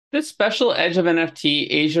This special Edge of NFT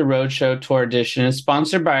Asia Roadshow Tour edition is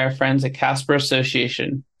sponsored by our friends at Casper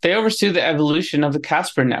Association. They oversee the evolution of the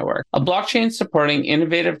Casper Network, a blockchain supporting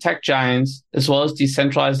innovative tech giants as well as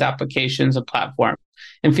decentralized applications and platforms,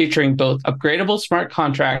 and featuring both upgradable smart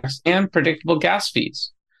contracts and predictable gas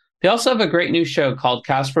fees. They also have a great new show called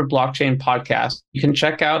Casper Blockchain Podcast you can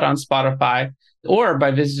check out on Spotify or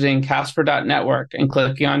by visiting casper.network and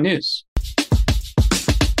clicking on news.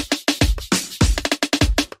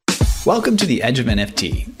 Welcome to the Edge of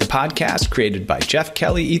NFT, the podcast created by Jeff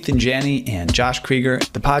Kelly, Ethan Janney, and Josh Krieger,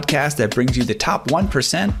 the podcast that brings you the top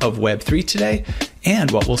 1% of Web3 today and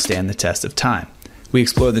what will stand the test of time. We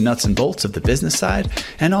explore the nuts and bolts of the business side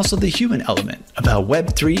and also the human element of how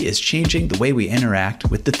Web3 is changing the way we interact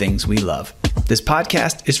with the things we love. This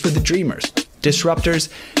podcast is for the dreamers,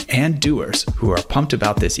 disruptors, and doers who are pumped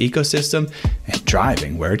about this ecosystem and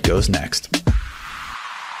driving where it goes next.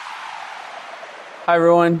 Hi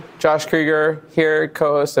everyone, Josh Krieger here,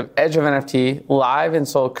 co-host of Edge of NFT, live in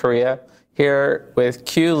Seoul, Korea, here with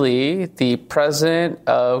Q Lee, the president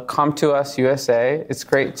of Com2us USA. It's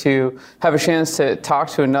great to have a chance to talk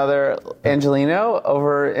to another Angelino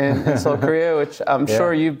over in Seoul, Korea, which I'm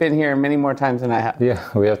sure you've been here many more times than I have. Yeah,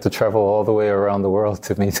 we have to travel all the way around the world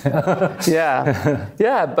to meet. But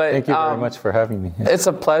thank you very much for having me. It's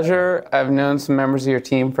a pleasure. I've known some members of your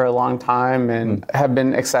team for a long time and have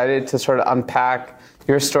been excited to sort of unpack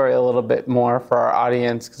your story a little bit more for our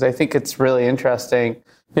audience because I think it's really interesting.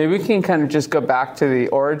 Maybe we can kind of just go back to the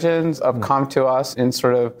origins of Com2us and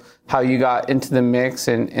sort of how you got into the mix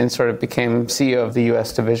and sort of became CEO of the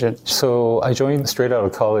U.S. division. So I joined straight out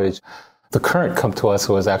of college. The current Com2us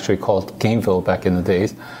was actually called Gameville back in the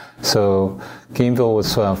days. So Gameville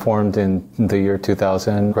was formed in the year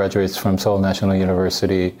 2000, graduates from Seoul National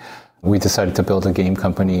University. We decided to build a game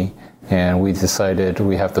company, and we decided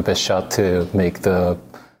we have the best shot to make the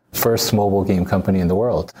first mobile game company in the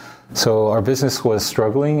world. So our business was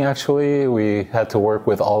struggling, actually. We had to work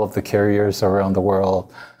with all of the carriers around the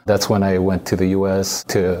world. That's when I went to the U.S.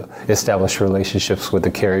 to establish relationships with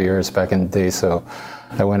the carriers back in the day. So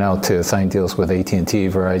I went out to sign deals with AT&T,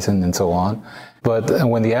 Verizon, and so on. But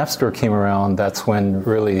when the App Store came around, that's when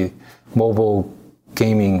really mobile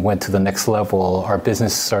gaming went to the next level. Our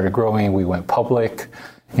business started growing. We went public.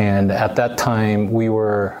 And at that time, we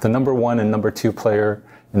were the number one and number two player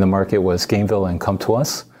in the market was Gameville and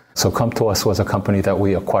Com2us. So Com2us was a company that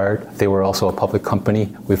we acquired. They were also a public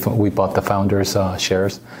company. We bought the founders'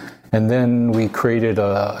 shares. And then we created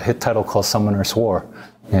a hit title called Summoner's War.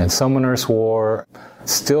 And Summoner's War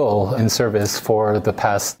still in service for the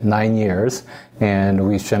past 9 years. And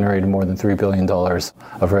we've generated more than $3 billion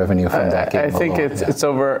of revenue from that game. I think it's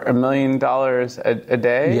over $1 million a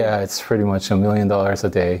day. Yeah, it's pretty much $1 million a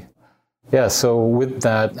day. Yeah, so with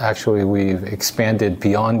that, actually, we've expanded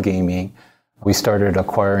beyond gaming. We started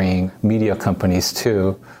acquiring media companies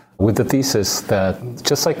too, with the thesis that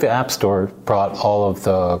just like the App Store brought all of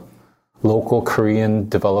the local Korean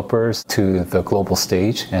developers to the global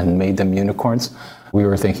stage and made them unicorns, we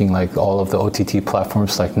were thinking like all of the OTT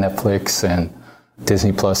platforms like Netflix and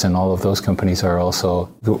Disney Plus and all of those companies are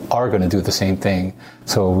going to do the same thing.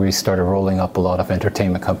 So we started rolling up a lot of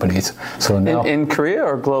entertainment companies. So now in Korea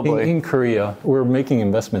or globally? In Korea, we're making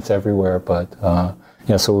investments everywhere, but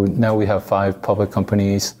so now we have 5 public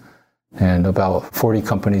companies and about 40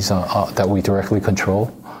 companies that we directly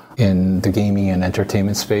control in the gaming and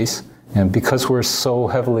entertainment space. And because we're so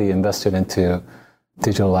heavily invested into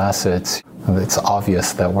digital assets, it's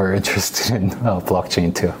obvious that we're interested in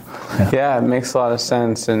blockchain too. Yeah, it makes a lot of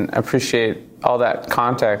sense, and I appreciate all that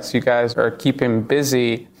context. You guys are keeping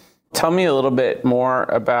busy. Tell me a little bit more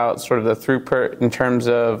about sort of the throughput in terms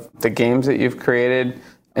of the games that you've created,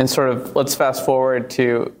 and sort of let's fast forward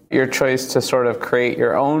to your choice to sort of create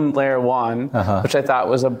your own layer one, which I thought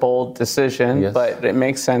was a bold decision, but it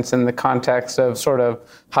makes sense in the context of sort of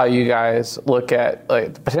how you guys look at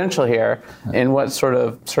like the potential here and what sort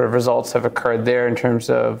of results have occurred there in terms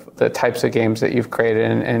of the types of games that you've created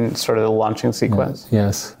and sort of the launching sequence.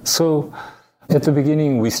 Yes. So at the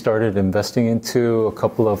beginning, we started investing into a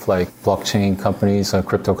couple of like blockchain companies,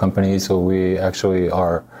 crypto companies. So we actually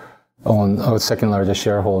are our second largest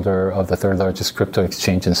shareholder of the third largest crypto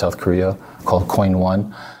exchange in South Korea called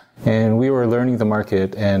Coin1. And we were learning the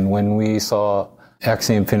market. And when we saw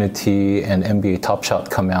Axie Infinity and NBA Top Shot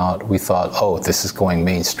come out, we thought, oh, this is going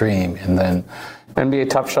mainstream. And then NBA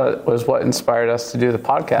Top Shot was what inspired us to do the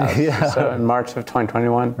podcast. So in March of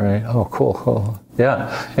 2021. Right. Oh, cool.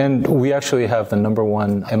 Yeah. And we actually have the number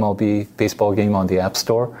one MLB baseball game on the App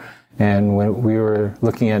Store. And when we were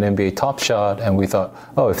looking at NBA Top Shot, and we thought,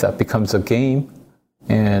 oh, if that becomes a game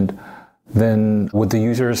and then would the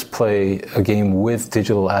users play a game with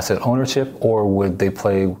digital asset ownership, or would they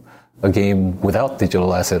play a game without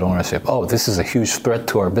digital asset ownership? Oh, this is a huge threat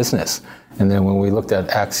to our business. And then when we looked at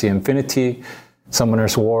Axie Infinity,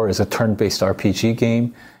 Summoner's War is a turn-based RPG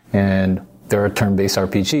game, and they're a turn-based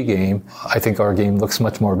RPG game. I think our game looks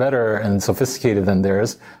much more better and sophisticated than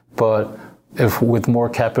theirs, but if with more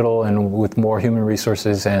capital and with more human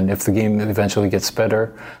resources, and if the game eventually gets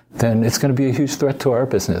better, then it's going to be a huge threat to our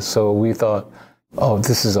business. So we thought, oh,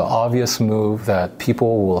 this is an obvious move that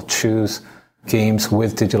people will choose games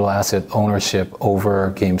with digital asset ownership over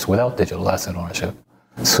games without digital asset ownership.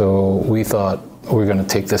 So we thought, we're going to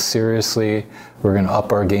take this seriously. We're going to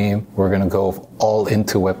up our game. We're going to go all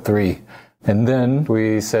into Web3. And then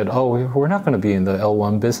we said, oh, we're not going to be in the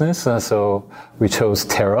L1 business. So we chose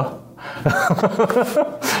Terra.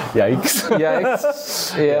 Yikes.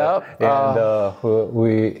 Yikes. Yeah.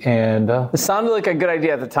 And it sounded like a good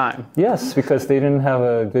idea at the time. Yes, because they didn't have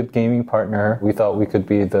a good gaming partner. We thought we could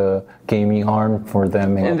be the gaming arm for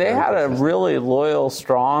them. And they had a really loyal,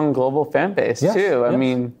 strong global fan base, too. I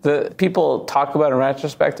mean, the people talk about in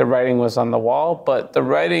retrospect the writing was on the wall, but the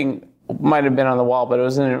writing might have been on the wall, but it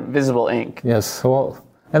was in invisible ink. Yes, well,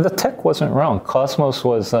 and the tech wasn't wrong. Cosmos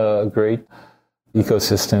was a great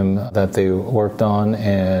ecosystem that they worked on,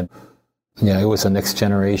 and it was a next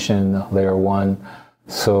generation layer 1.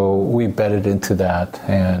 So we betted into that,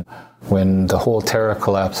 and when the whole Terra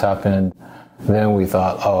collapse happened, then we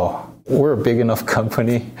thought, oh, we're a big enough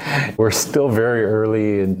company. We're still very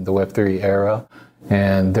early in the Web3 era,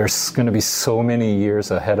 and there's going to be so many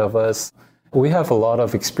years ahead of us. We have a lot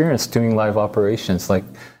of experience doing live operations, like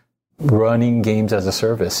running games as a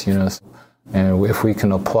service, and if we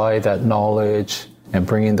can apply that knowledge and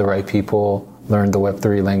bring in the right people, learn the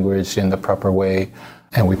Web3 language in the proper way,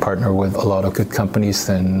 and we partner with a lot of good companies,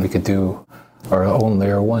 then we could do our own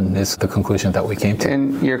layer 1 is the conclusion that we came to.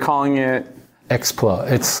 And you're calling it?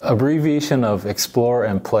 Expla. It's abbreviation of explore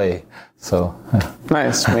and play. So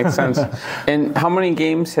nice, makes sense. And how many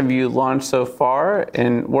games have you launched so far,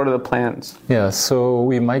 and what are the plans? Yeah, so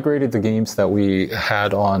we migrated the games that we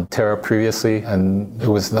had on Terra previously, and it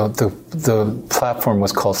was the platform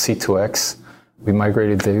was called C2X. We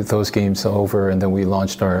migrated those games over, and then we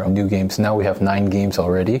launched our new games. Now we have 9 games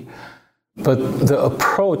already. But the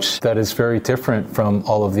approach that is very different from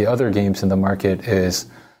all of the other games in the market is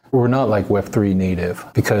we're not like Web3 native,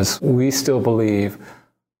 because we still believe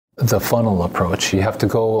the funnel approach. You have to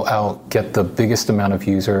go out, get the biggest amount of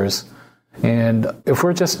users. And if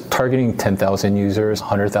we're just targeting 10,000 users,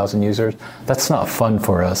 100,000 users, that's not fun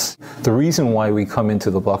for us. The reason why we come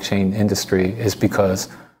into the blockchain industry is because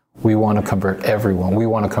we want to convert everyone. We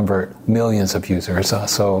want to convert millions of users.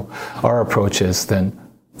 So our approach is then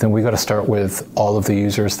we got to start with all of the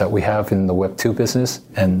users that we have in the Web2 business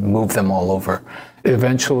and move them all over.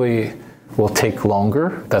 Eventually, will take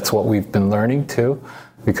longer. That's what we've been learning too,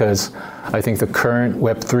 because I think the current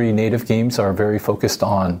Web3 native games are very focused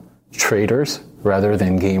on traders rather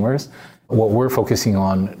than gamers. What we're focusing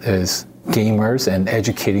on is gamers and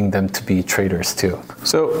educating them to be traders too.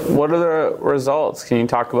 So what are the results? Can you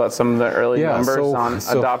talk about some of the early numbers on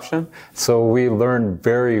adoption? So we learned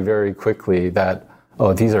very, very quickly that,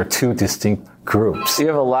 these are 2 distinct groups. You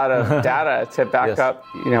have a lot of data to back up,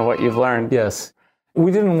 what you've learned. Yes. We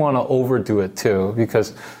didn't want to overdo it too,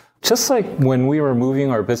 because just like when we were moving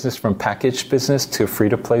our business from packaged business to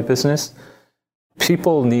free-to-play business,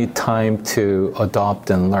 people need time to adopt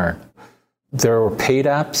and learn. There were paid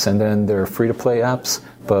apps and then there are free-to-play apps,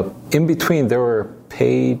 but in between there were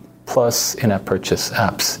paid plus in-app purchase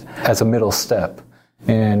apps as a middle step.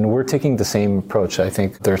 And we're taking the same approach. I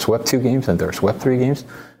think there's Web 2 games and there's Web 3 games.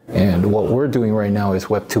 And what we're doing right now is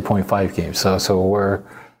Web 2.5 games. So we're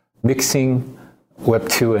mixing Web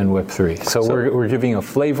 2 and Web 3. So we're giving a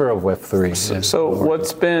flavor of Web 3. So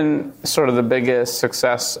what's been sort of the biggest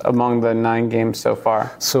success among the 9 games so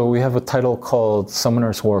far? So we have a title called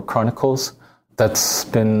Summoner's War Chronicles. That's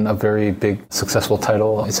been a very big, successful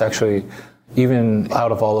title. It's actually, even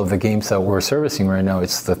out of all of the games that we're servicing right now,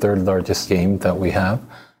 it's the 3rd largest game that we have.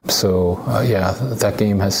 So that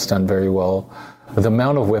game has done very well. The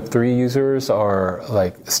amount of Web3 users are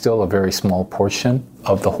still a very small portion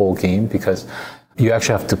of the whole game, because you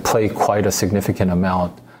actually have to play quite a significant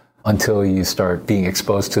amount until you start being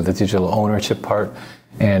exposed to the digital ownership part.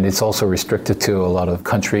 And it's also restricted to a lot of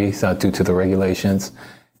countries due to the regulations.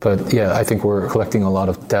 But I think we're collecting a lot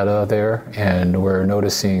of data there, and we're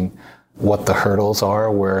noticing what the hurdles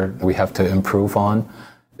are, where we have to improve on.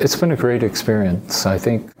 It's been a great experience, I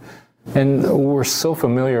think. And we're so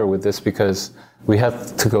familiar with this because we had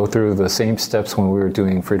to go through the same steps when we were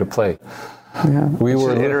doing free-to-play. Yeah, we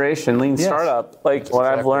were iteration, lean startup. Like what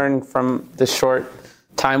I've learned from the short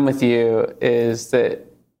time with you is that,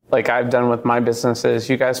 like I've done with my businesses,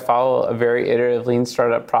 you guys follow a very iterative lean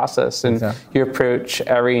startup process, and you approach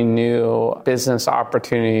every new business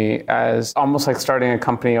opportunity as almost like starting a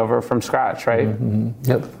company over from scratch, right?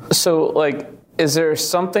 Yep. So, like, is there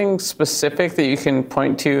something specific that you can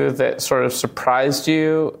point to that sort of surprised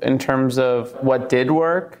you in terms of what did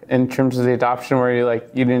work, in terms of the adoption, where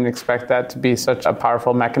you didn't expect that to be such a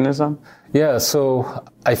powerful mechanism? Yeah, so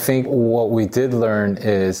I think what we did learn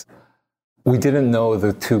is we didn't know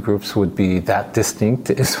the two groups would be that distinct.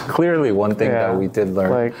 It's clearly one thing that we did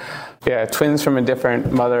learn. Twins from a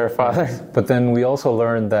different mother or father. But then we also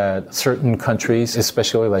learned that certain countries,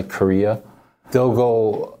 especially like Korea, they'll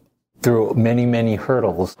go through many, many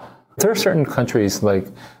hurdles. There are certain countries like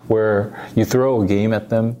where you throw a game at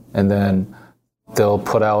them and then they'll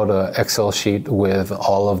put out an Excel sheet with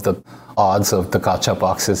all of the odds of the gacha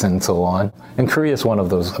boxes and so on. And Korea is one of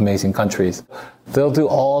those amazing countries. They'll do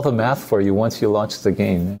all the math for you once you launch the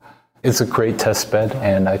game. It's a great test bed,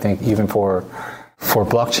 and I think even for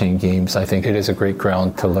blockchain games, I think it is a great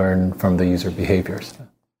ground to learn from the user behaviors.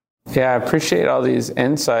 Yeah, I appreciate all these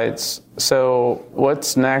insights. So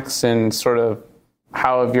what's next, and sort of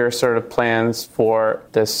how have your sort of plans for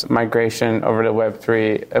this migration over to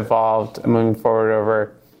Web3 evolved moving forward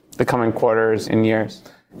over the coming quarters and years?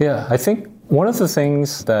 Yeah, I think one of the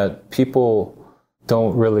things that people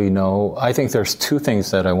don't really know, I think there's two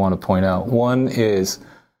things that I want to point out. One is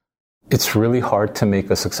it's really hard to make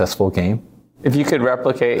a successful game. If you could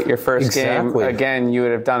replicate your first game again, you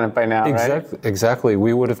would have done it by now, right? Exactly.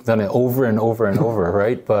 We would have done it over and over and over,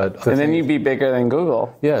 right? But then you'd be bigger than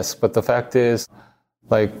Google. Yes, but the fact is,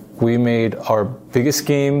 like, we made our biggest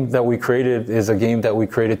game that we created is a game that we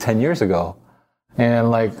created 10 years ago.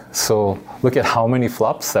 And so look at how many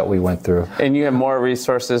flops that we went through. And you have more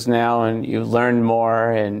resources now, and you learned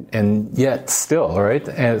more, and yet still, right?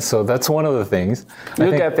 And so that's one of the things.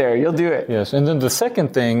 You'll get there. You'll do it. Yes. And then the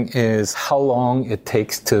second thing is how long it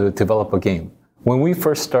takes to develop a game. When we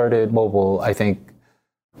first started mobile, I think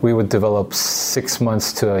we would develop 6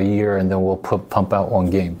 months to a year, and then we'll pump out one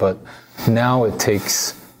game. But now it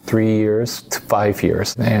takes 3 years to 5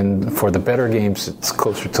 years. And for the better games, it's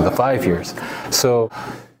closer to the 5 years. So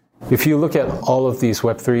if you look at all of these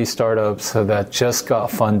Web3 startups that just got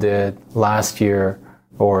funded last year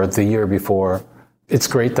or the year before, it's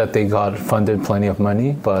great that they got funded plenty of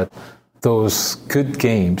money, but those good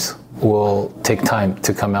games will take time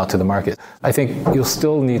to come out to the market. I think you'll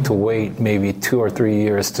still need to wait maybe 2 or 3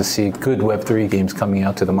 years to see good Web3 games coming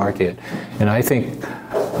out to the market. And I think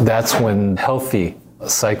that's when healthy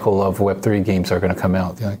cycle of Web3 games are going to come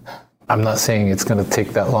out. I'm not saying it's going to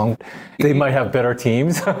take that long. They might have better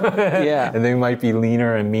teams. And they might be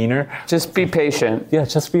leaner and meaner. Just be patient. Yeah,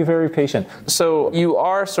 just be very patient. So you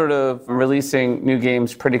are sort of releasing new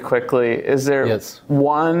games pretty quickly. Is there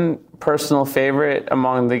one personal favorite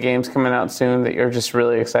among the games coming out soon that you're just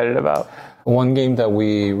really excited about? One game that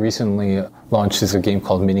we recently launched is a game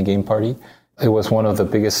called Minigame Party. It was one of the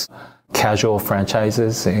biggest casual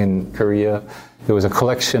franchises in Korea. It was a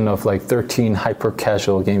collection of 13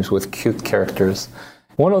 hyper-casual games with cute characters.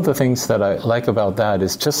 One of the things that I like about that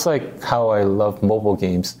is just like how I love mobile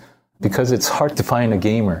games, because it's hard to find a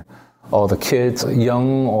gamer. All the kids,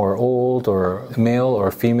 young or old or male or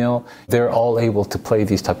female, they're all able to play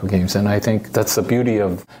these type of games. And I think that's the beauty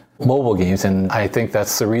of mobile games. And I think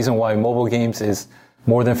that's the reason why mobile games is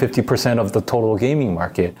more than 50% of the total gaming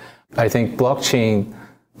market. I think blockchain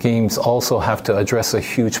games also have to address a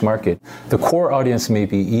huge market. The core audience may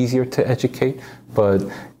be easier to educate, but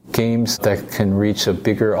games that can reach a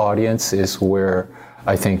bigger audience is where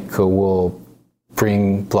I think will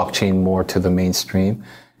bring blockchain more to the mainstream.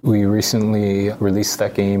 We recently released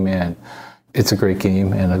that game, and it's a great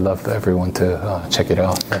game, and I'd love everyone to check it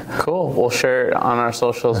out. Cool. We'll share it on our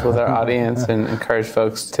socials with our audience and encourage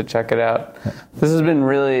folks to check it out. This has been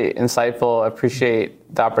really insightful. I appreciate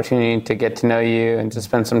the opportunity to get to know you and to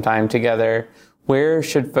spend some time together. Where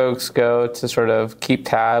should folks go to sort of keep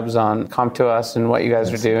tabs on Com2us and what you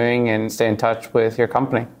guys are doing and stay in touch with your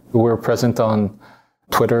company? We're present on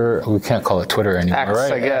Twitter. We can't call it Twitter anymore, X,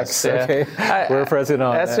 right? I guess. X, okay. We're present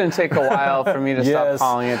on That's going to take a while for me to stop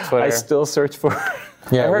calling it Twitter. I still search for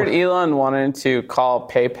I heard Elon wanted to call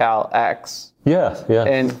PayPal X. Yeah.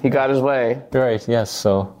 And he got his way. Right, yes.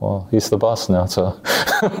 So, well, he's the boss now, so.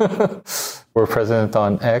 We're present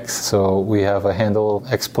on X, so we have a handle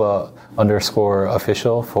 _official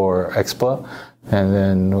for Xpla, and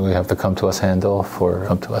then we have the Com2us handle for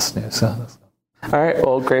Com2us News. All right,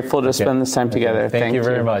 well, grateful to spend this time together. Thank you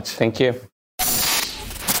very much. Thank you.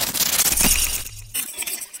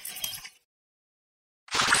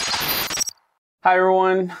 Hi,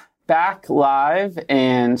 everyone. Back live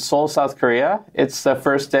in Seoul, South Korea. It's the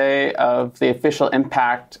first day of the official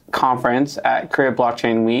Impact Conference at Korea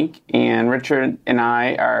Blockchain Week. And Richard and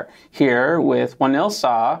I are here with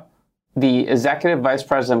Com2us, the Executive Vice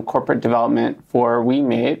President of Corporate Development for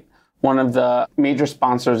WeMade, one of the major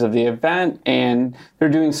sponsors of the event. And they're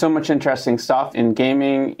doing so much interesting stuff in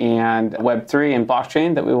gaming and Web3 and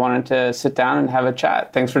blockchain that we wanted to sit down and have a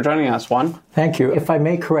chat. Thanks for joining us, Juan. Thank you. If I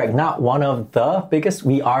may correct, not one of the biggest,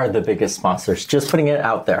 we are the biggest sponsors. Just putting it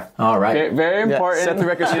out there. All right. Very important. Set the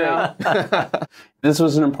record straight. This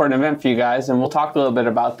was an important event for you guys, and we'll talk a little bit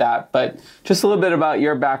about that. But just a little bit about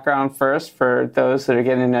your background first for those that are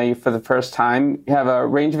getting to know you for the first time. You have a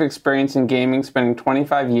range of experience in gaming, spending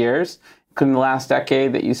 25 years, including the last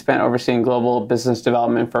decade that you spent overseeing global business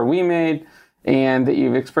development for WeMade, and that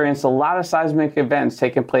you've experienced a lot of seismic events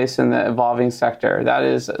taking place in the evolving sector. That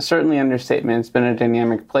is certainly an understatement. It's been a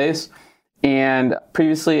dynamic place. And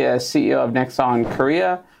previously as CEO of Nexon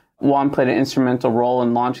Korea, Juan played an instrumental role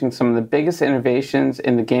in launching some of the biggest innovations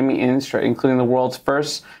in the gaming industry, including the world's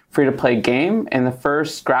first free-to-play game and the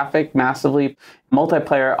first graphic, massively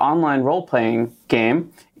multiplayer online role-playing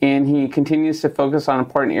game. And he continues to focus on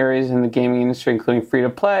important areas in the gaming industry, including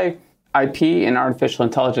free-to-play, IP, and artificial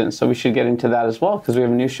intelligence. So we should get into that as well, because we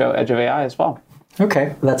have a new show, Edge of AI, as well.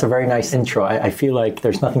 Okay, that's a very nice intro. I feel like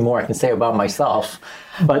there's nothing more I can say about myself.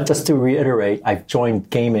 But just to reiterate, I joined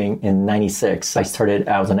gaming in '96. I started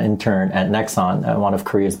as an intern at Nexon, one of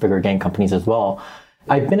Korea's bigger game companies as well.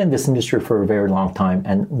 I've been in this industry for a very long time.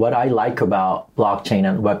 And what I like about blockchain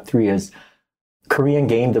and Web3 is Korean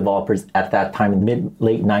game developers at that time, in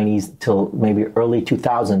late '90s till maybe early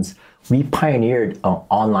 2000s, we pioneered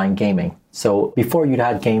online gaming. So before you'd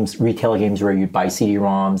had games, retail games where you'd buy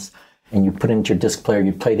CD-ROMs, and you put it into your disc player,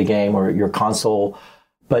 you play the game or your console.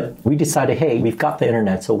 But we decided, hey, we've got the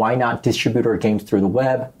internet, so why not distribute our games through the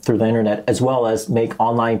web, through the internet, as well as make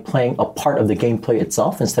online playing a part of the gameplay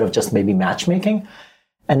itself instead of just maybe matchmaking.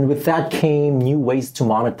 And with that came new ways to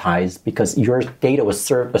monetize because your data was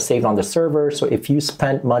saved on the server. So if you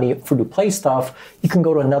spent money to play stuff, you can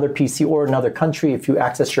go to another PC or another country. If you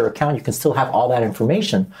access your account, you can still have all that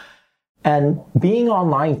information. And being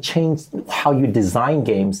online changed how you design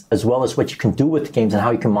games as well as what you can do with games and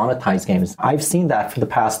how you can monetize games. I've seen that for the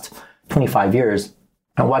past 25 years.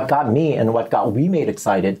 And what got me and what got WeMade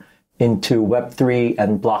excited into Web3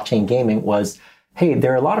 and blockchain gaming was, hey,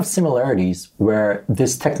 there are a lot of similarities where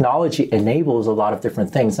this technology enables a lot of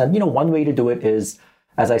different things. And, one way to do it is,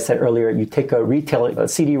 as I said earlier, you take a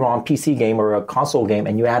CD-ROM PC game or a console game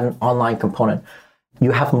and you add an online component.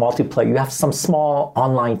 You have multiplayer, you have some small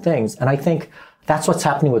online things. And I think that's what's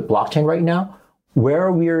happening with blockchain right now,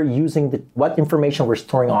 where we're using what information we're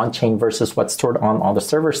storing on chain versus what's stored on the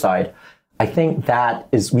server side. I think that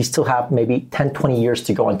is, we still have maybe 10, 20 years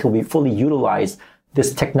to go until we fully utilize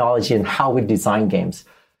this technology and how we design games.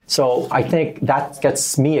 So I think that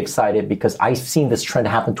gets me excited because I've seen this trend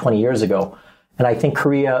happen 20 years ago. And I think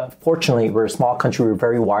Korea, fortunately, we're a small country, we're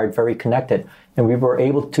very wired, very connected, and we were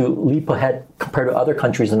able to leap ahead compared to other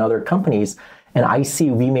countries and other companies. And I see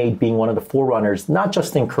WeMade being one of the forerunners, not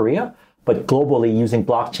just in Korea, but globally using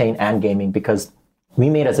blockchain and gaming, because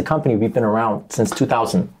WeMade as a company, we've been around since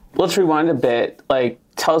 2000. Let's rewind a bit.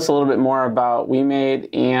 Tell us a little bit more about WeMade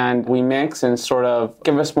and WeMix and sort of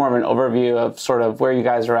give us more of an overview of sort of where you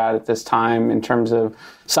guys are at this time in terms of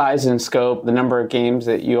size and scope, the number of games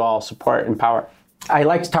that you all support and power. I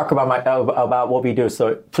like to talk about what we do,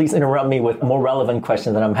 so please interrupt me with more relevant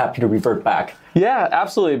questions and I'm happy to revert back. Yeah,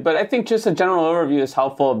 absolutely. But I think just a general overview is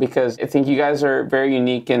helpful because I think you guys are very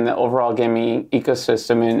unique in the overall gaming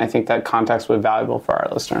ecosystem, and I think that context would be valuable for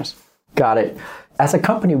our listeners. Got it. As a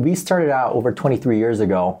company, we started out over 23 years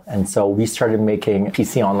ago, and so we started making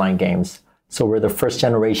PC online games. So we're the first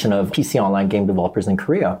generation of PC online game developers in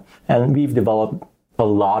Korea, and we've developed a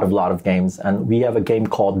lot of games. And we have a game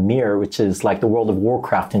called Mir, which is like the World of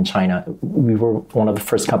Warcraft in China. We were one of the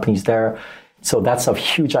first companies there. So that's a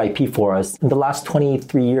huge IP for us. In the last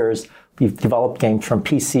 23 years, we've developed games from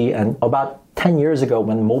PC, and about 10 years ago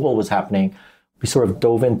when mobile was happening, we sort of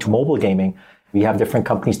dove into mobile gaming. We have different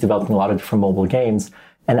companies developing a lot of different mobile games.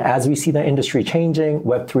 And as we see the industry changing,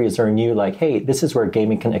 Web3 is our new, hey, this is where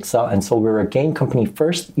gaming can excel. And so we're a game company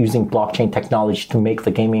first using blockchain technology to make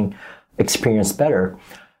the gaming experience better.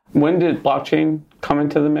 When did blockchain come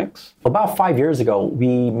into the mix? About 5 years ago,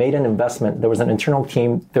 we made an investment. There was an internal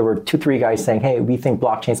team. There were 2-3 guys saying, hey, we think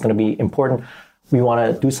blockchain is going to be important. We want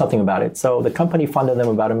to do something about it. So the company funded them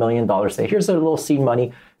about $1 million. Say, here's a little seed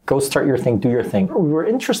money. Go start your thing, do your thing. We were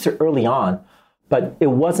interested early on, but it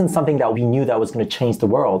wasn't something that we knew that was going to change the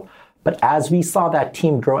world. But as we saw that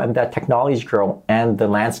team grow and that technology grow and the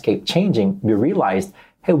landscape changing, we realized,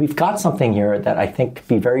 hey, we've got something here that I think could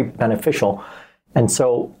be very beneficial. And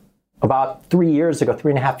so about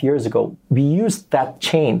 3.5 years ago, we used that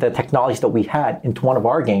chain, the technology that we had, into one of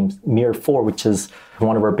our games, Mir 4, which is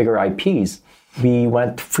one of our bigger IPs. We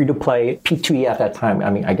went free-to-play, P2E at that time. I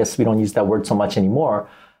mean, I guess we don't use that word so much anymore.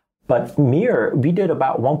 But Mir, we did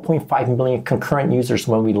about 1.5 million concurrent users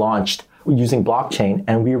when we launched using blockchain.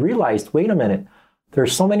 And we realized, wait a minute,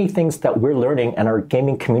 there's so many things that we're learning and our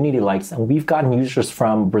gaming community likes. And we've gotten users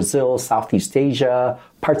from Brazil, Southeast Asia,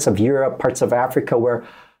 parts of Europe, parts of Africa, where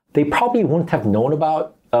they probably wouldn't have known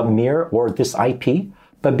about Mir or this IP.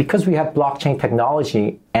 But because we had blockchain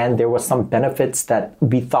technology and there was some benefits that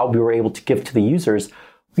we thought we were able to give to the users,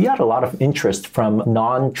 we had a lot of interest from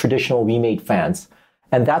non-traditional WeMade fans.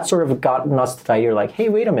 And that sort of gotten us to the idea like, hey,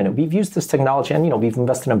 wait a minute, we've used this technology and, we've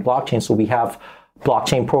invested in blockchain. So we have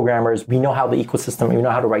blockchain programmers. We know how the ecosystem, we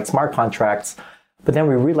know how to write smart contracts. But then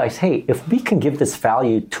we realized, hey, if we can give this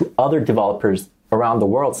value to other developers around the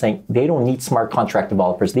world, saying they don't need smart contract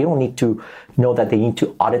developers, they don't need to know that they need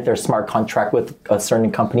to audit their smart contract with a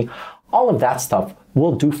certain company, all of that stuff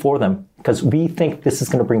we'll do for them because we think this is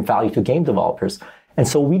going to bring value to game developers. And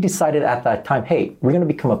so we decided at that time, hey, we're going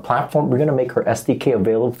to become a platform. We're going to make our SDK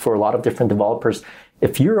available for a lot of different developers.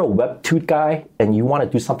 If you're a Web 2 guy and you want to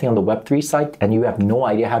do something on the Web 3 side and you have no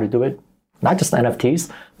idea how to do it, not just NFTs,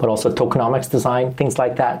 but also tokenomics design, things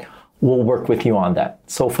like that, we'll work with you on that.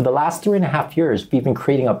 So for the last 3.5 years, we've been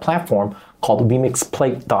creating a platform called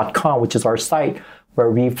WeMixPlay.com, which is our site where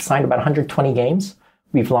we've signed about 120 games.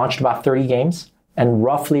 We've launched about 30 games, and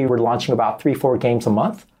roughly we're launching about 3-4 games a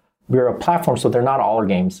month. We're a platform, so they're not all our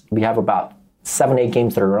games. We have about 7-8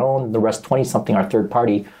 games that are our own, the rest 20-something are third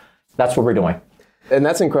party. That's what we're doing. And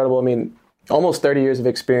that's incredible. I mean, almost 30 years of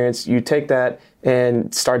experience. You take that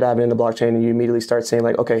and start diving into blockchain and you immediately start saying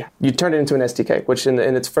like, okay, you turn it into an SDK, which in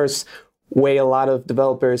its first way, a lot of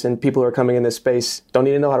developers and people who are coming in this space don't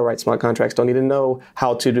need to know how to write smart contracts, don't need to know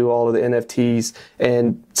how to do all of the NFTs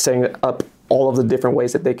and setting up all of the different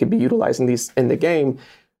ways that they could be utilizing these in the game.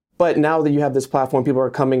 But now that you have this platform, people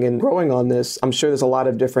are coming and growing on this. I'm sure there's a lot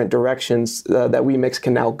of different directions that WeMix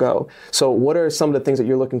can now go. So what are some of the things that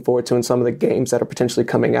you're looking forward to in some of the games that are potentially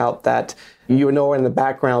coming out that you know are in the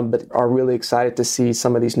background but are really excited to see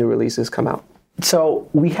some of these new releases come out? So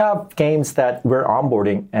we have games that we're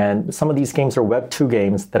onboarding, and some of these games are Web 2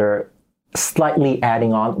 games that are slightly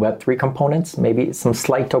adding on Web 3 components, maybe some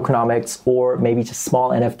slight tokenomics or maybe just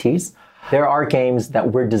small NFTs. There are games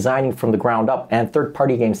that we're designing from the ground up and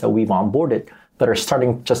third-party games that we've onboarded that are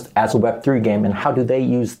starting just as a Web3 game, and how do they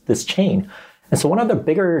use this chain? And so one of the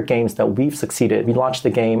bigger games that we've succeeded, we launched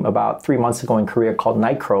the game about 3 months ago in Korea called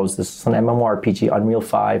Night Crows. This is an MMORPG, Unreal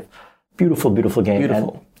 5. Beautiful, beautiful game.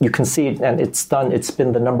 Beautiful. And you can see it, and it's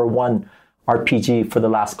been the #1 RPG for the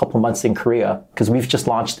last couple of months in Korea, because we've just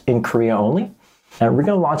launched in Korea only. And we're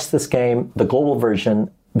going to launch this game, the global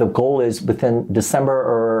version. The goal is within December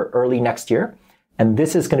or early next year. And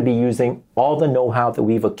this is going to be using all the know-how that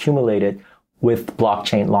we've accumulated with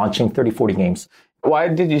blockchain, launching 30, 40 games. Why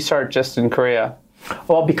did you start just in Korea?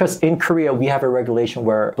 Well, because in Korea, we have a regulation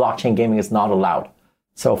where blockchain gaming is not allowed.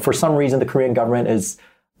 So for some reason, the Korean government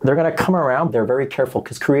they're going to come around. They're very careful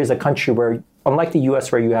because Korea is a country where, unlike the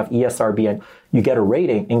US where you have ESRB and you get a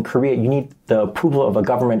rating, in Korea, you need the approval of a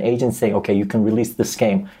government agency saying, okay, you can release this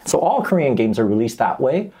game. So all Korean games are released that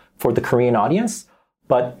way for the Korean audience.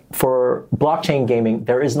 But for blockchain gaming,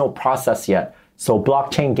 there is no process yet. So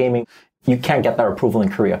blockchain gaming, you can't get that approval in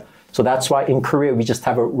Korea. So that's why in Korea, we just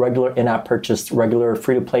have a regular in-app purchase, regular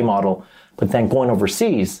free-to-play model. But then going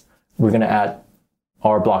overseas, we're going to add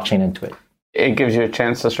our blockchain into it. It gives you a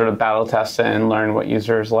chance to sort of battle test it and learn what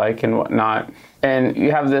users like and whatnot. And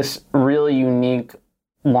you have this really unique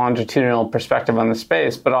longitudinal perspective on the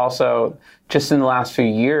space, but also just in the last few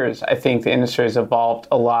years, I think the industry has evolved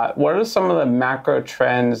a lot. What are some of the macro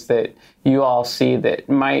trends that you all see that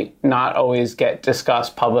might not always get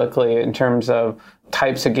discussed publicly in terms of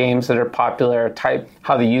types of games that are popular,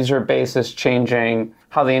 how the user base is changing,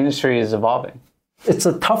 how the industry is evolving? It's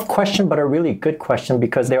a tough question, but a really good question,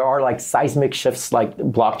 because there are like seismic shifts like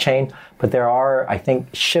blockchain, but there are, I think,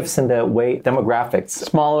 shifts in the way demographics.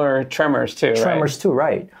 Smaller tremors too, Tremors too,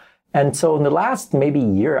 right. And so in the last maybe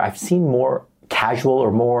year, I've seen more casual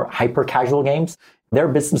or more hyper-casual games. Their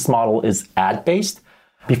business model is ad-based.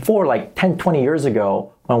 Before, like 10, 20 years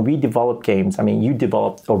ago, when we developed games, I mean, you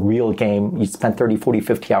developed a real game, you spent 30, 40,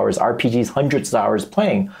 50 hours, RPGs, hundreds of hours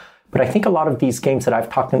playing. But I think a lot of these games that I've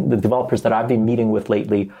talked to, the developers that I've been meeting with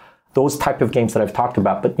lately, those type of games that I've talked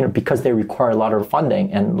about, but because they require a lot of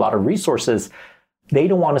funding and a lot of resources, they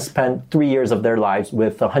don't want to spend 3 years of their lives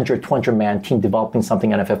with a 100, 200-man team developing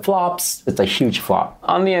something, and if it flops, it's a huge flop.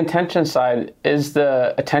 On the attention side, is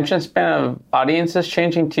the attention span of audiences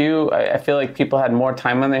changing too? I feel like people had more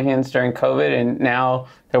time on their hands during COVID, and now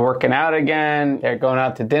they're working out again, they're going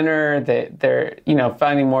out to dinner, they're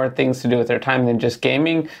finding more things to do with their time than just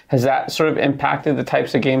gaming. Has that sort of impacted the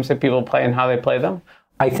types of games that people play and how they play them?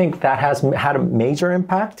 I think that has had a major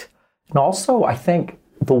impact. And also, I think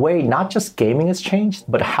the way not just gaming has changed,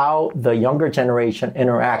 but how the younger generation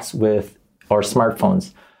interacts with our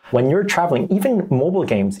smartphones. When you're traveling, even mobile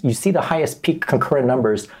games, you see the highest peak concurrent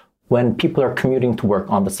numbers when people are commuting to work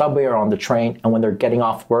on the subway or on the train, and when they're getting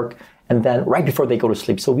off work, and then right before they go to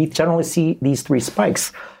sleep. So we generally see these 3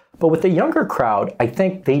 spikes. But with the younger crowd, I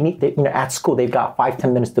think at school, they've got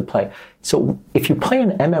 5-10 minutes to play. So if you play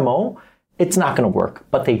an MMO, it's not going to work,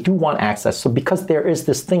 but they do want access. So because there is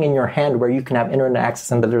this thing in your hand where you can have internet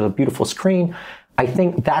access and that there's a beautiful screen, I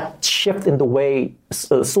think that shift in the way,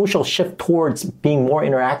 social shift towards being more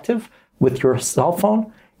interactive with your cell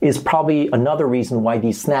phone is probably another reason why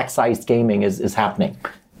these snack-sized gaming is happening.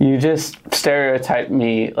 You just stereotype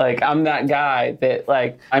me. Like, I'm that guy that,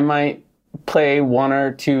 like, I might play 1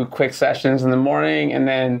 or 2 quick sessions in the morning and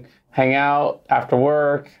then hang out after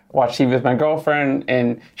work, watch TV with my girlfriend,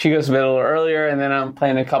 and she goes to bed a little earlier, and then I'm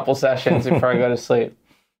playing a couple sessions before I go to sleep.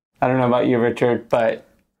 I don't know about you, Richard, but...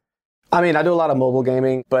 I mean, I do a lot of mobile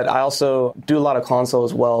gaming, but I also do a lot of console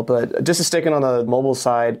as well. But just sticking on the mobile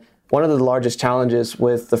side, one of the largest challenges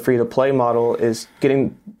with the free-to-play model is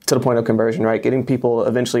getting to the point of conversion, right? Getting people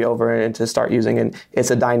eventually over and to start using. And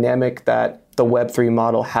it's a dynamic that the Web3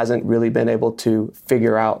 model hasn't really been able to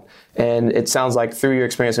figure out. And it sounds like through your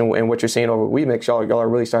experience and what you're seeing over at WeMade, y'all are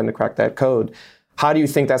really starting to crack that code. How do you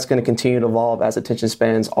think that's going to continue to evolve as attention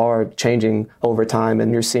spans are changing over time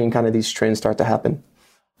and you're seeing kind of these trends start to happen?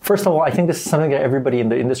 First of all, I think this is something that everybody in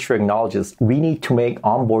the industry acknowledges. We need to make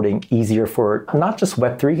onboarding easier for not just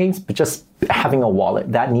Web3 games, but just having a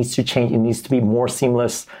wallet. That needs to change. It needs to be more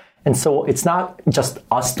seamless. And so it's not just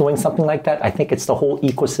us doing something like that. I think it's the whole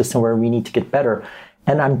ecosystem where we need to get better.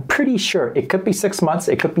 And I'm pretty sure it could be 6 months,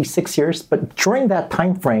 it could be 6 years, but during that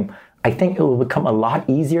time frame, I think it will become a lot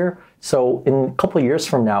easier. So in a couple of years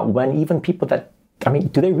from now, when even people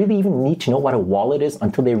do they really even need to know what a wallet is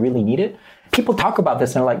until they really need it? People talk about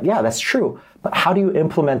this and are like, yeah, that's true. But how do you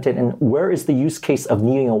implement it? And where is the use case of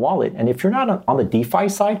needing a wallet? And if you're not on the DeFi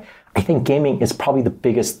side, I think gaming is probably the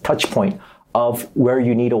biggest touch point of where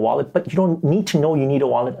you need a wallet. But you don't need to know you need a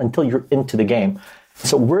wallet until you're into the game.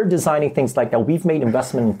 So we're designing things like that. We've made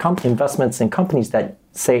investments in companies that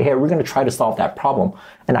say, hey, we're going to try to solve that problem.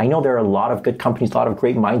 And I know there are a lot of good companies, a lot of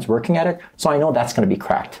great minds working at it. So I know that's going to be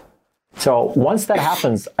cracked. So once that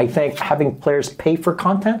happens, I think having players pay for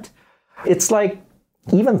content, it's like,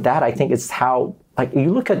 even that, I think, is how, like,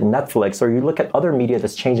 you look at Netflix or you look at other media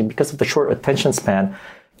that's changing because of the short attention span,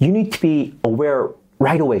 you need to be aware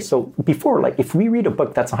right away. So before, like, if we read a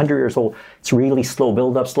book that's 100 years old, it's really slow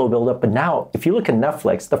build up. But now, if you look at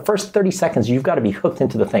Netflix, the first 30 seconds, you've got to be hooked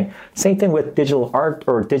into the thing. Same thing with digital art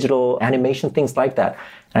or digital animation, things like that.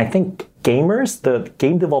 And I think gamers, the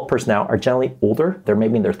game developers now are generally older. They're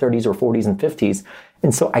maybe in their 30s or 40s and 50s.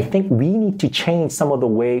 And so I think we need to change some of the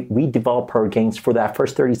way we develop our games for that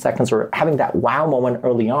first 30 seconds or having that wow moment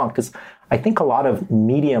early on. Because I think a lot of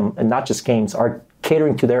medium, and not just games, are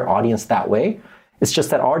catering to their audience that way. It's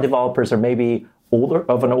just that our developers are maybe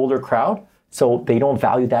older crowd, so they don't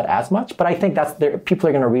value that as much. But I think people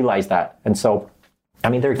are going to realize that. And so, I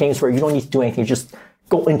mean, there are games where you don't need to do anything. You just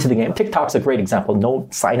go into the game. TikTok's a great example. No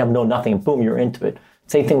sign up, no nothing, and boom, you're into it.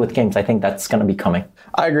 Same thing with games. I think that's going to be coming.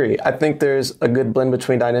 I agree. I think there's a good blend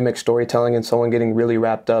between dynamic storytelling and someone getting really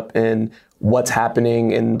wrapped up in what's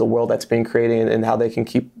happening in the world that's being created and how they can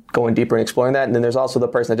keep going deeper and exploring that. And then there's also the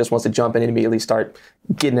person that just wants to jump in and immediately start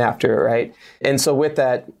getting after it, right? And so with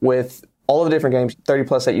that, with all of the different games, 30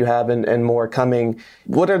 plus that you have and more coming,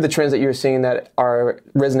 what are the trends that you're seeing that are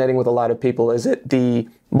resonating with a lot of people? Is it the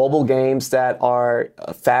mobile games that are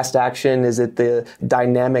fast action? Is it the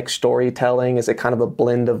dynamic storytelling? Is it kind of a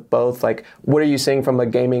blend of both? Like, what are you seeing from a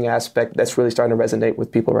gaming aspect that's really starting to resonate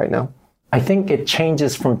with people right now? I think it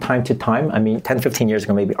changes from time to time. I mean, 10, 15 years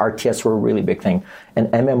ago, maybe RTS were a really big thing. And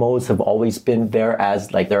MMOs have always been there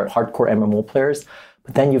as like they're hardcore MMO players.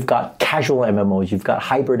 But then you've got casual MMOs, you've got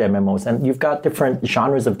hybrid MMOs, and you've got different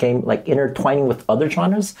genres of game like intertwining with other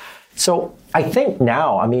genres. So I think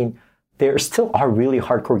now, I mean, there still are really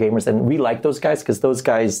hardcore gamers, and we like those guys because those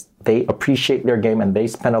guys, they appreciate their game and they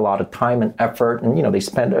spend a lot of time and effort, and they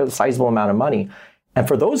spend a sizable amount of money. And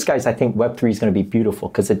for those guys, I think Web3 is going to be beautiful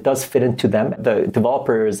because it does fit into them. The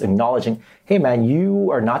developer is acknowledging, hey man, you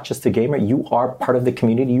are not just a gamer, you are part of the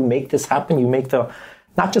community. You make this happen. You make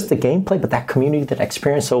not just the gameplay, but that community, that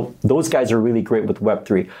experience. So those guys are really great with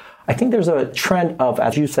Web3. I think there's a trend of,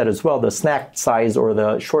 as you said as well, the snack size or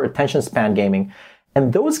the short attention span gaming.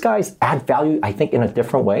 And those guys add value, I think, in a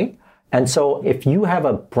different way. And so if you have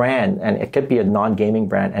a brand, and it could be a non-gaming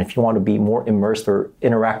brand, and if you want to be more immersed or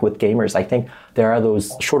interact with gamers, I think there are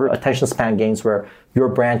those shorter attention span games where your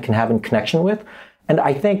brand can have a connection with. And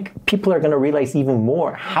I think people are going to realize even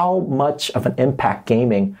more how much of an impact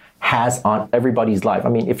gaming has on everybody's life. I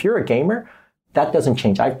mean, if you're a gamer, that doesn't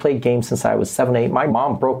change. I've played games since I was 7, 8. My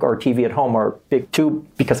mom broke our TV at home, our big tube,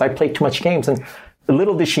 because I played too much games. And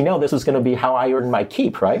little did she know this was going to be how I earned my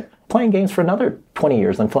keep, right? Playing games for another 20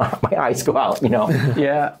 years until my eyes go out,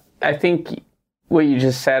 Yeah, I think what you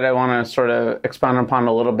just said, I want to sort of expound upon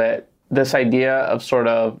a little bit. This idea of sort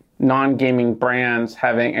of non-gaming brands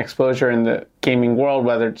having exposure in the gaming world,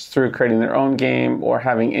 whether it's through creating their own game or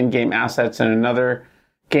having in-game assets in another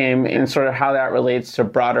game, and sort of how that relates to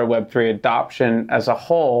broader Web3 adoption as a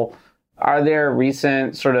whole. Are there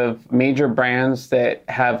recent sort of major brands that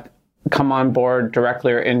have come on board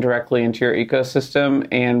directly or indirectly into your ecosystem?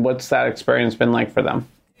 And what's that experience been like for them?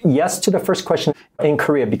 Yes to the first question. In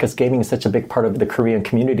Korea, because gaming is such a big part of the Korean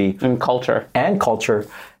community. And culture.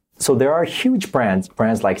 So there are huge brands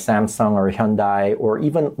like Samsung or Hyundai, or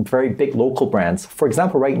even very big local brands. For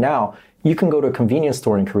example, right now, you can go to a convenience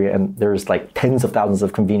store in Korea and there's like tens of thousands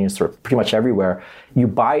of convenience stores pretty much everywhere. You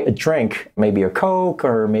buy a drink, maybe a Coke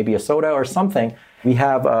or maybe a soda or something. We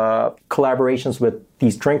have collaborations with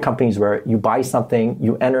these drink companies where you buy something,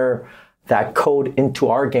 you enter that code into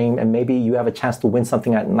our game, and maybe you have a chance to win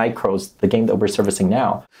something at Nightcrows, the game that we're servicing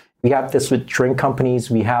now. We have this with drink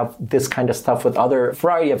companies. We have this kind of stuff with other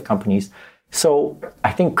variety of companies. So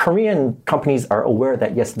I think Korean companies are aware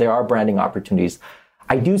that, yes, there are branding opportunities.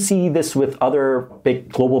 I do see this with other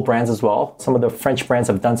big global brands as well. Some of the French brands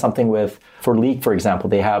have done something for League, for example.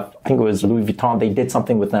 They have, I think it was Louis Vuitton, they did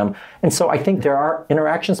something with them. And so I think there are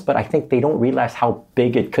interactions, but I think they don't realize how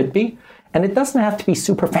big it could be. And it doesn't have to be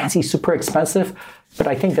super fancy, super expensive, but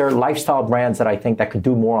I think there are lifestyle brands that I think that could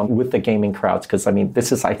do more with the gaming crowds, because I mean,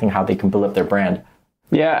 this is, I think, how they can build up their brand.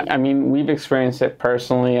 Yeah, I mean, we've experienced it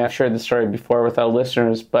personally. I've shared the story before with our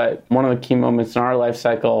listeners, but one of the key moments in our life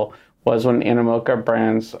cycle was when Animoca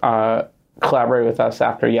brands collaborated with us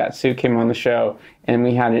after Yatsu came on the show, and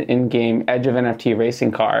we had an in-game Edge of NFT racing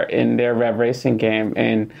car in their Rev Racing game.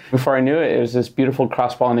 And before I knew it, it was this beautiful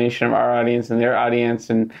cross-pollination of our audience and their audience,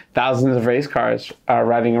 and thousands of race cars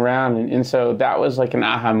riding around. And so that was like an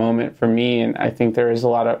aha moment for me, and I think there is a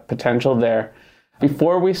lot of potential there.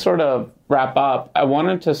 Before we sort of wrap up, I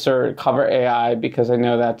wanted to sort of cover AI because I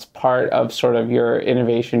know that's part of sort of your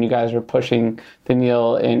innovation. You guys are pushing the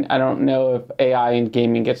needle, and I don't know if AI in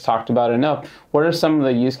gaming gets talked about enough. What are some of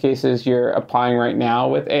the use cases you're applying right now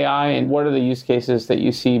with AI, and what are the use cases that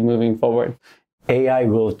you see moving forward? AI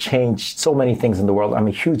will change so many things in the world. I'm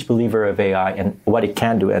a huge believer of AI and what it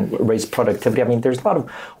can do and raise productivity. I mean, there's a lot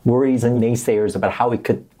of worries and naysayers about how it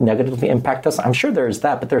could negatively impact us. I'm sure there's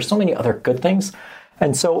that, but there's so many other good things.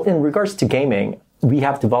 And so in regards to gaming, we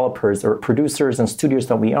have developers or producers and studios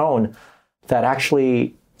that we own that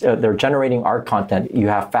actually they're generating our content. You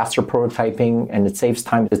have faster prototyping, and it saves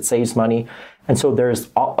time, it saves money. And so there's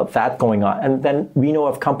all of that going on. And then we know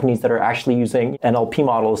of companies that are actually using NLP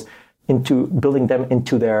models into building them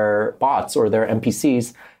into their bots or their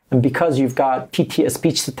NPCs. And because you've got PTS,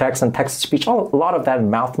 speech to text and text to speech, a lot of that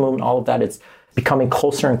mouth movement, all of that, it's becoming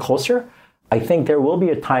closer and closer. I think there will be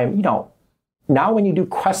a time, now when you do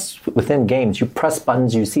quests within games, you press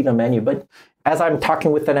buttons, you see the menu, but as I'm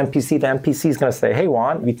talking with that NPC, the NPC is going to say, hey,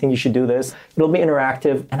 Juan, we think you should do this. It'll be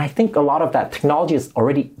interactive. And I think a lot of that technology is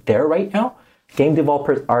already there right now. Game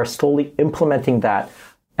developers are slowly implementing that.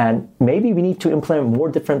 And maybe we need to implement more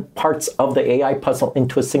different parts of the AI puzzle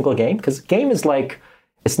into a single game, because game is like,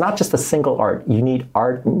 it's not just a single art. You need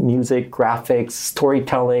art, music, graphics,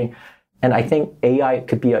 storytelling. And I think AI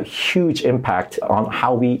could be a huge impact on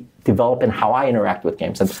how we develop and how I interact with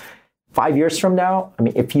games. And 5 years from now, I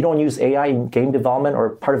mean, if you don't use AI in game development or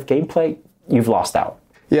part of gameplay, you've lost out.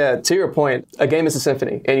 Yeah, to your point, a game is a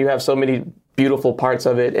symphony, and you have so many beautiful parts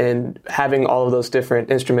of it, and having all of those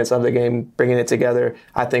different instruments of the game, bringing it together,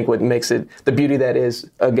 I think what makes it the beauty that is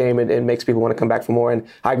a game, and makes people want to come back for more. And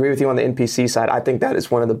I agree with you on the NPC side. I think that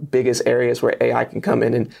is one of the biggest areas where AI can come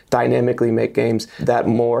in and dynamically make games that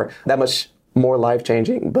much more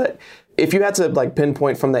life-changing. But if you had to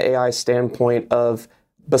pinpoint from the AI standpoint of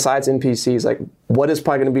besides NPCs, like what is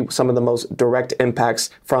probably going to be some of the most direct impacts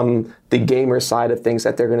from the gamer side of things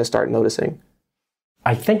that they're going to start noticing?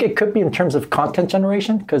 I think it could be in terms of content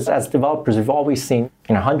generation, because as developers, we've always seen,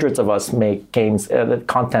 hundreds of us make games, the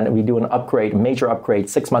content, we do an upgrade, a major upgrade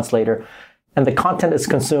 6 months later, and the content is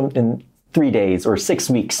consumed in 3 days or 6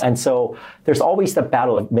 weeks. And so there's always the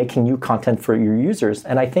battle of making new content for your users.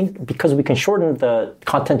 And I think because we can shorten the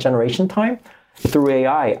content generation time through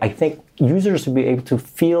AI, I think users will be able to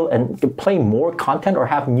feel and play more content or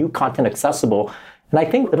have new content accessible. And I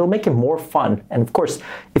think it'll make it more fun. And of course,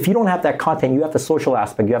 if you don't have that content, you have the social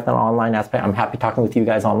aspect, you have that online aspect. I'm happy talking with you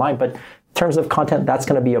guys online, but in terms of content, that's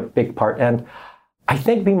going to be a big part. And I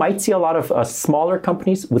think we might see a lot of smaller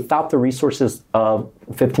companies without the resources of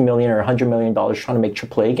 $50 million or $100 million trying to make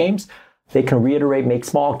AAA games. They can reiterate, make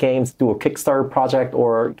small games, do a Kickstarter project,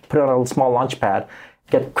 or put it on a small launch pad,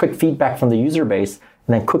 get quick feedback from the user base,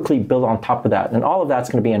 and then quickly build on top of that. And all of that's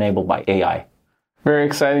going to be enabled by AI. Very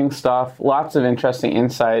exciting stuff. Lots of interesting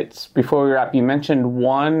insights. Before we wrap, you mentioned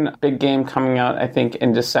one big game coming out, I think,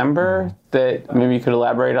 in December, that maybe you could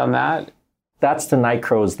elaborate on that. That's the Night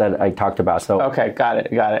Crows that I talked about. So okay, got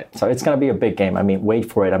it. So it's going to be a big game. I mean, wait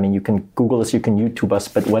for it. I mean, you can Google us, you can YouTube us,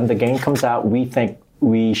 but when the game comes out, we think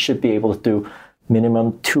we should be able to do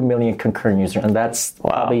minimum 2 million concurrent users, and that's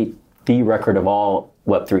probably the record of all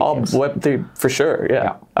Web3 games. All Web3, for sure,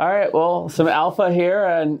 yeah. All right, well, some alpha here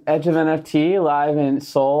on Edge of NFT, live in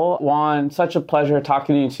Seoul. Juan, such a pleasure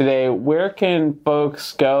talking to you today. Where can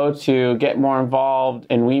folks go to get more involved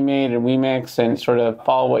in WeMade and WeMix and sort of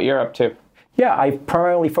follow what you're up to? Yeah, I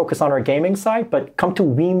primarily focus on our gaming side, but come to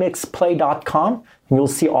WeMixPlay.com and you'll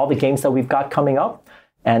see all the games that we've got coming up.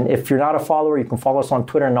 And if you're not a follower, you can follow us on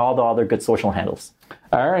Twitter and all the other good social handles.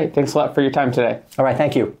 All right, thanks a lot for your time today. All right,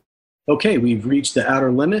 thank you. Okay, we've reached the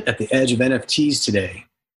outer limit at the edge of NFTs today.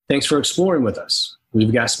 Thanks for exploring with us.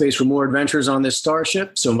 We've got space for more adventures on this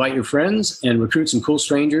starship, so invite your friends and recruit some cool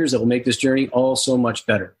strangers that will make this journey all so much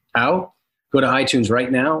better. How? Go to iTunes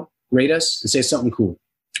right now, rate us, and say something cool.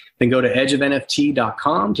 Then go to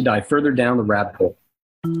edgeofnft.com to dive further down the rabbit hole.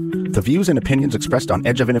 The views and opinions expressed on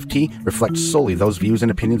Edge of NFT reflect solely those views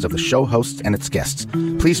and opinions of the show hosts and its guests.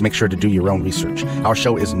 Please make sure to do your own research. Our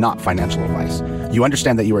show is not financial advice. You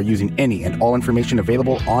understand that you are using any and all information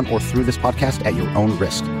available on or through this podcast at your own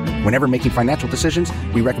risk. Whenever making financial decisions,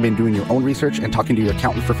 we recommend doing your own research and talking to your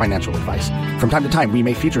accountant for financial advice. From time to time, we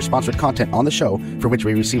may feature sponsored content on the show for which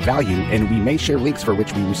we receive value, and we may share links for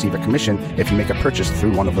which we receive a commission if you make a purchase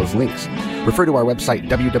through one of those links. Refer to our website,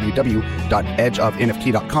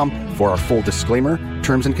 www.edgeofnft.com, for our full disclaimer,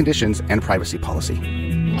 terms and conditions, and privacy policy.